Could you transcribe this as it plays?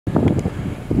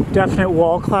Definite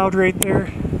wall cloud right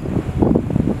there.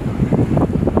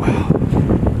 Wow.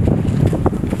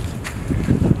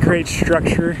 Great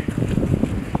structure.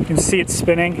 You can see it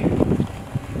spinning.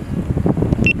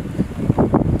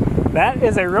 That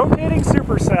is a rotating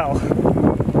supercell.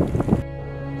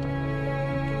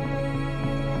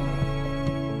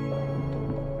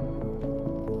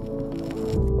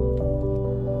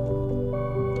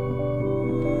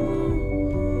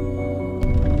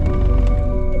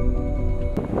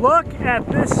 Look at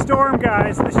this storm,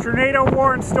 guys. This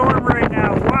tornado-warned storm right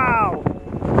now. Wow.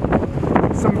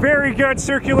 Some very good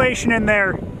circulation in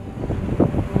there.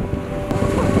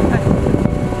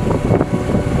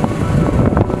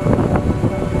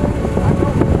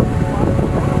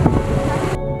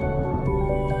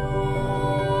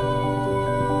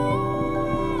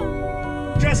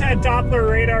 Just had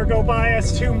Doppler radar go by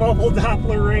us, 2 mobile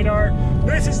Doppler radar.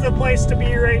 This is the place to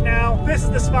be right now. This is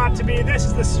the spot to be. This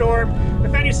is the storm.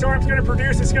 If any storm's going to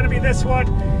produce, it's going to be this one.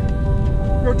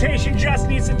 Rotation just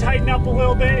needs to tighten up a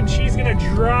little bit and she's going to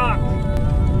drop.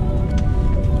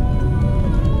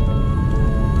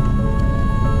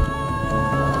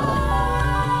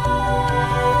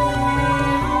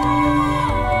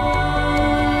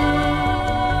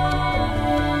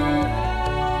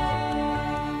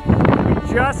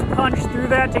 Just punched through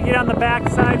that to get on the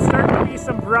backside. Starting to be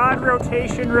some broad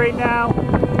rotation right now.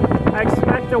 I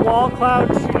expect a wall cloud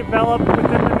to develop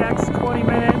within the next 20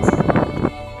 minutes.